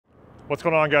What's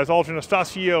going on, guys? Aldrin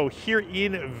Estacio here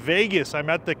in Vegas. I'm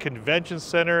at the convention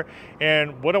center,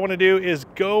 and what I want to do is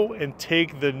go and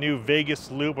take the new Vegas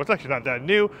loop. Well, it's actually not that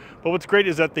new, but what's great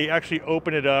is that they actually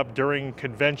open it up during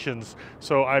conventions.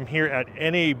 So I'm here at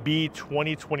NAB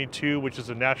 2022, which is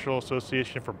the National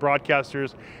Association for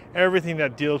Broadcasters. Everything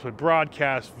that deals with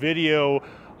broadcast, video,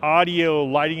 audio,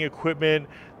 lighting equipment.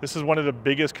 This is one of the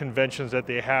biggest conventions that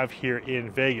they have here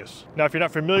in Vegas. Now, if you're not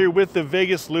familiar with the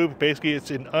Vegas Loop, basically it's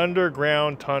an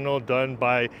underground tunnel done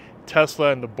by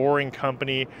Tesla and the Boring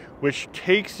Company, which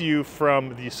takes you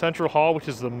from the Central Hall, which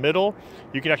is the middle.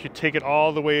 You can actually take it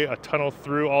all the way, a tunnel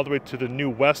through, all the way to the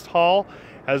new West Hall,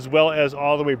 as well as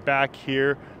all the way back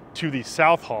here to the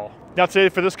South Hall. Now today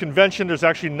for this convention, there's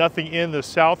actually nothing in the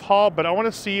South Hall, but I want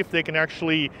to see if they can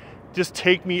actually just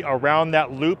take me around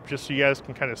that loop just so you guys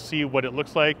can kind of see what it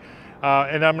looks like.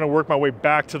 And I'm going to work my way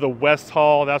back to the West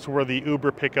Hall. That's where the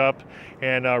Uber pickup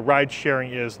and ride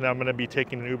sharing is. Now I'm going to be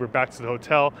taking an Uber back to the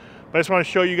hotel. But I just want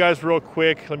to show you guys real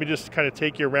quick. Let me just kind of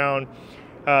take you around.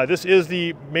 This is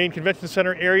the main convention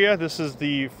center area. This is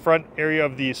the front area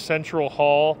of the Central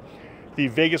Hall. The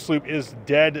Vegas Loop is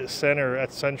dead center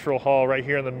at Central Hall right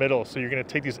here in the middle. So you're going to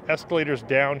take these escalators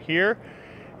down here.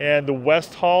 And the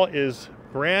West Hall is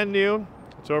brand new.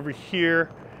 It's over here.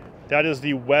 That is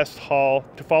the West Hall.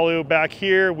 To follow back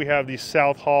here, we have the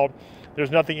South Hall.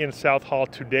 There's nothing in South Hall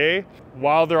today.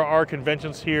 While there are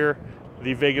conventions here,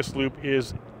 the Vegas Loop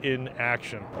is in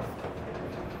action.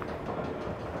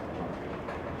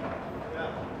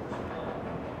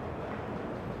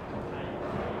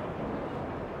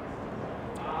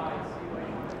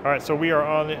 All right, so we are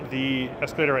on the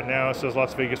escalator right now. It says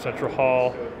Las Vegas Central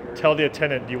Hall. Tell the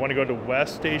attendant, do you want to go to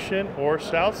West Station or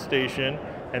South Station?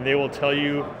 And they will tell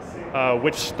you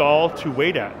which stall to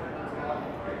wait at.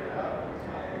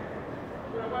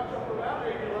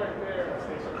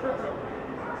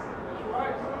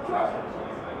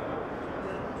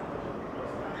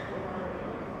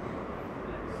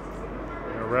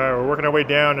 All right, we're working our way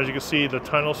down. As you can see, the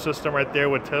tunnel system right there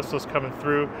with Tesla's coming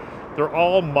through. They're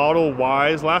all Model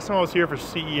Ys. Last time I was here for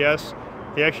CES,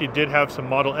 they actually did have some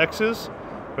Model X's,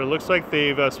 but it looks like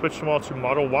they've switched them all to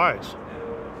Model Ys.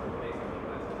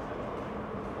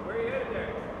 Where are you headed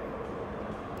there?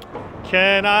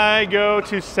 Can I go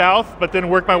to South, but then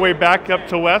work my way back up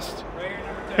to West? Right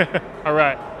here, number 10. All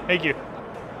right, thank you.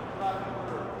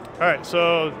 All right,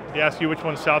 so they ask you which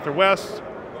one's South or West.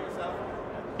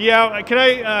 Yeah, can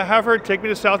I have her take me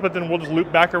to South, but then we'll just loop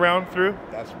back around through?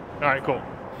 That's all right, cool.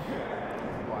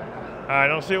 I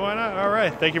don't see why not. All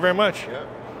right, thank you very much. yeah.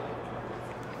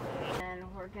 And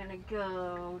we're gonna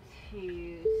go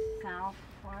to South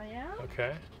for you.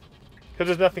 Okay. Because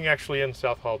there's nothing actually in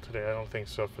South Hall today. I don't think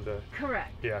so for the...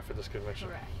 Correct. Yeah, for this convention.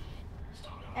 Correct.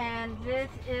 And this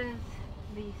is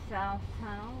the South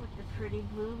Tunnel with the pretty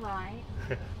blue light.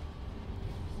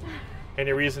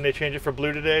 Any reason they changed it for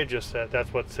blue today? Just that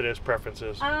that's what today's preference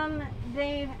is.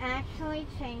 They've actually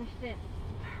changed it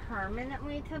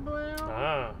permanently to blue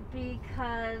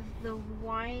because the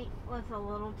white was a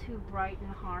little too bright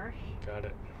and harsh. Got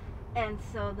it. And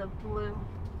so the blue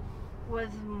was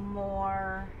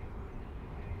more,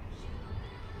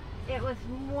 it was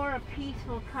more a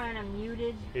peaceful kind of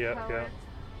muted color. Yeah.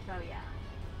 So yeah.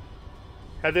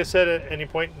 Have they said at any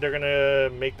point they're gonna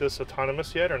make this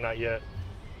autonomous yet or not yet?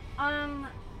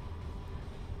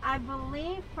 I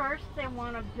believe first they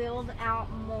want to build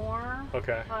out more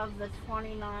of the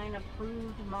 29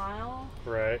 approved miles.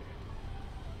 Right.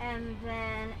 And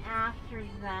then after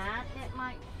that,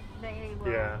 they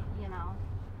will, you know,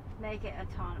 make it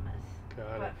autonomous.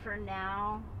 Got it. For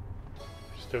now,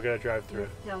 still gotta drive through.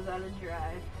 Still gotta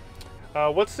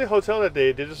drive. What's the hotel that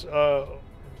they just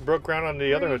broke ground on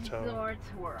the other hotel?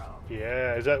 Resorts World.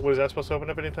 Yeah, was that supposed to open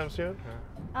up anytime soon?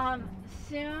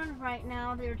 Soon. Right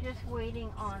now, they're just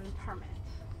waiting on permits.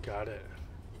 Got it.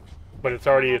 But it's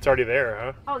already there,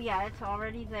 huh? Oh yeah, it's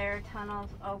already there. Tunnel's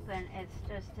open. It's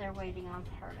just they're waiting on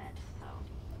permits. So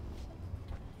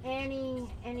any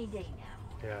day now.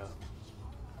 Yeah.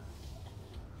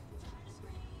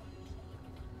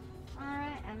 All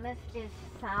right, and this is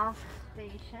South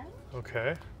Station.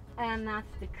 Okay. And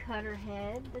that's the cutter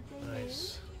head that they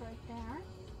use right there.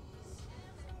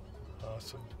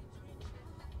 Awesome.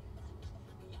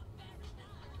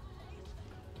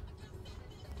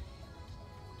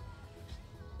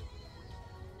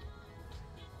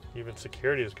 Even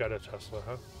security has got a Tesla,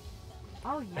 huh?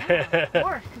 Oh yeah, of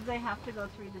course, because they have to go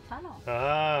through the tunnel.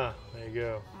 Ah, there you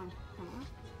go.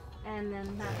 And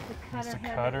then that's the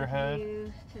cutter head that we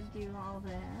use to do all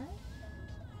that.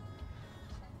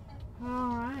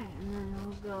 All right, and then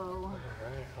we'll go. All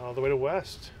right, all the way to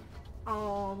West.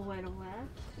 all the way to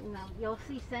west. You know, you'll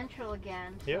see Central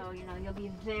again, so yep. you know you'll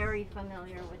be very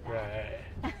familiar with that.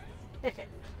 Right.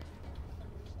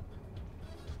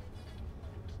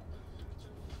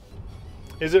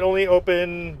 Is it only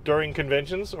open during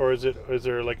conventions, or is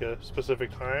there like a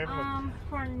specific time?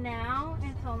 For now,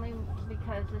 it's only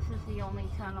because this is the only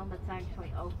tunnel that's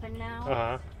actually open now.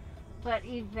 Uh-huh. But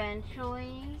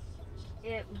eventually,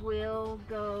 it will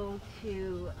go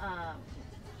to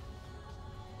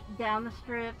down the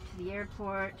strip to the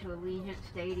airport to Allegiant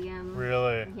Stadium.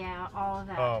 Really? Yeah, all of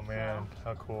that. Oh man,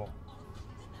 how cool!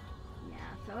 Yeah,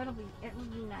 so it will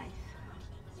be nice.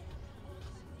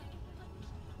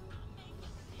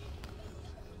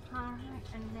 Alright,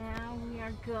 and now we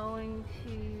are going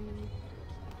to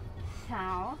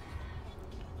south.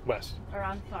 West. Or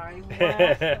I'm sorry,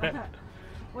 west.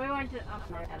 We went to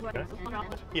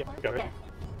yeah, got it.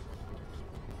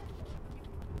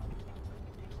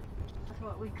 That's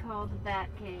what we call the Bat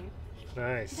Cave.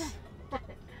 Nice.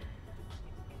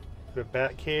 The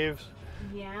Bat Caves?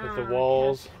 Yeah. With the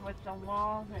walls? With the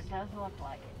walls, it does look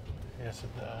like it. Yes,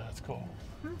 it does. That's cool.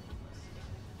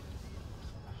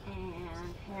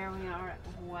 And here we are at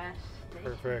West Station.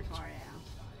 Perfect. For you.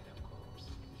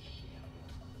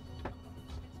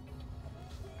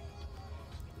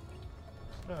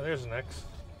 Oh, there's an X.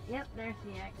 Yep, there's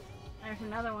the X. There's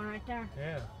another one right there.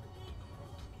 Yeah.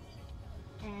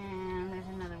 And there's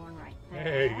another one right there.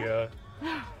 There you go.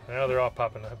 Now they're all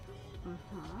popping up.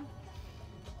 Mm-hmm.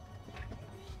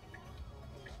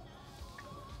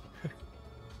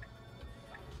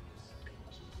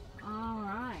 All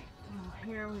right. Well,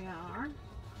 here we are.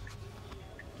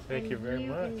 Thank you very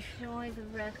much. Enjoy the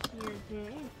rest of your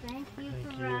day. Thank you Thank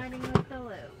for you. riding with the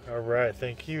loop. All right,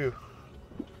 thank you.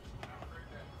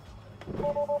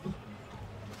 All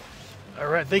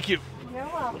right, thank you. You're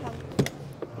welcome.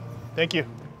 Thank you.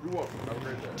 You're welcome. Have a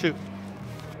great day. Too.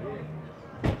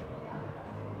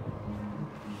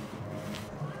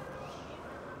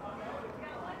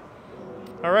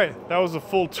 All right, that was a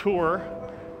full tour.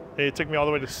 It took me all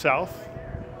the way to south,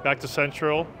 back to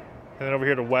central, and then over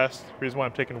here to west. The reason why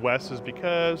I'm taking west is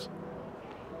because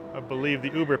I believe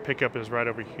the Uber pickup is right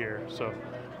over here. So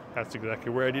that's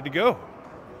exactly where I need to go.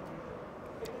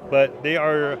 But they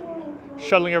are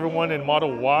shuttling everyone in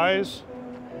Model Ys,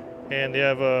 and they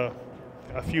have a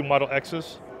few Model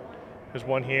X's. There's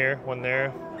one here, one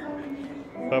there.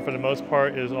 But for the most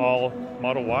part, it is all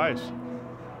Model Ys.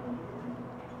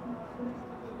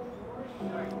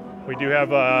 We do have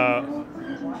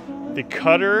the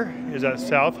cutter is at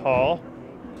South Hall,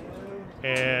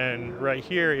 and right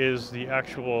here is the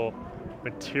actual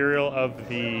material of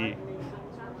the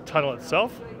tunnel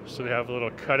itself. So they have a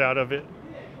little cutout of it.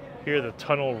 Here, the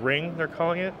tunnel ring, they're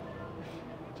calling it.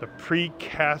 It's a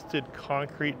precasted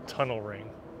concrete tunnel ring.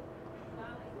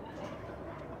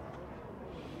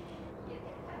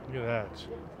 Look at that.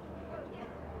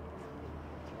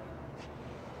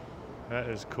 That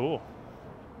is cool.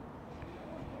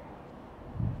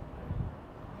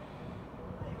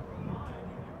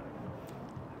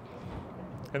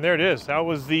 And there it is. That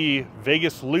was the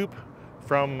Vegas Loop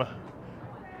from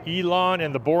Elon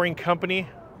and the Boring Company.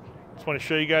 Just want to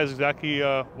show you guys exactly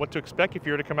what to expect if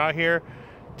you were to come out here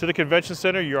to the convention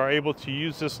center. You are able to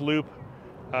use this loop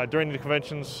during the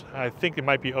conventions. I think it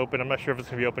might be open. I'm not sure if it's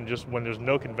going to be open just when there's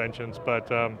no conventions, but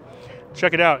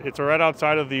check it out. It's right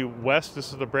outside of the west.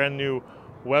 This is the brand new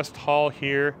West Hall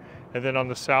here. And then on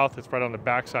the south, it's right on the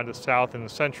back side of the south, and the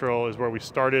central is where we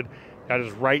started. That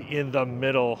is right in the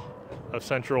middle of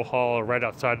Central Hall, right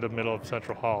outside the middle of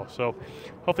Central Hall. So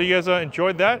hopefully you guys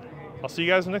enjoyed that. I'll see you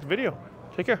guys in the next video.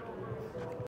 Take care.